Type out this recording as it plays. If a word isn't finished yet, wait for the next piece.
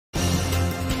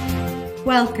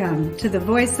Welcome to the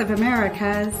Voice of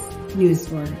America's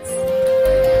Newswords.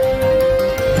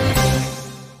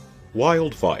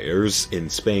 Wildfires in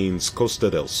Spain's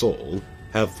Costa del Sol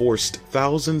have forced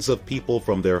thousands of people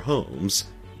from their homes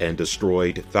and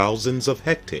destroyed thousands of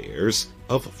hectares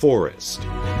of forest.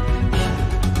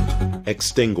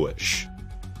 Extinguish.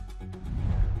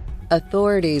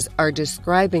 Authorities are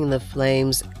describing the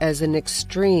flames as an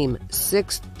extreme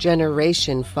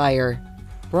sixth-generation fire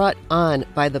brought on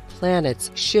by the planet's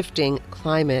shifting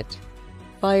climate.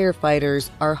 Firefighters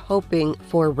are hoping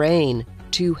for rain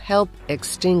to help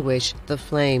extinguish the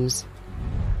flames.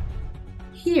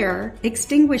 Here,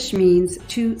 extinguish means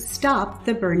to stop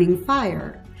the burning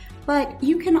fire, but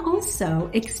you can also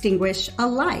extinguish a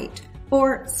light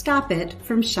or stop it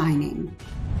from shining.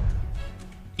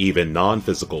 Even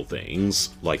non-physical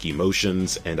things, like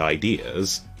emotions and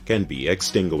ideas, can be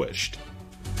extinguished.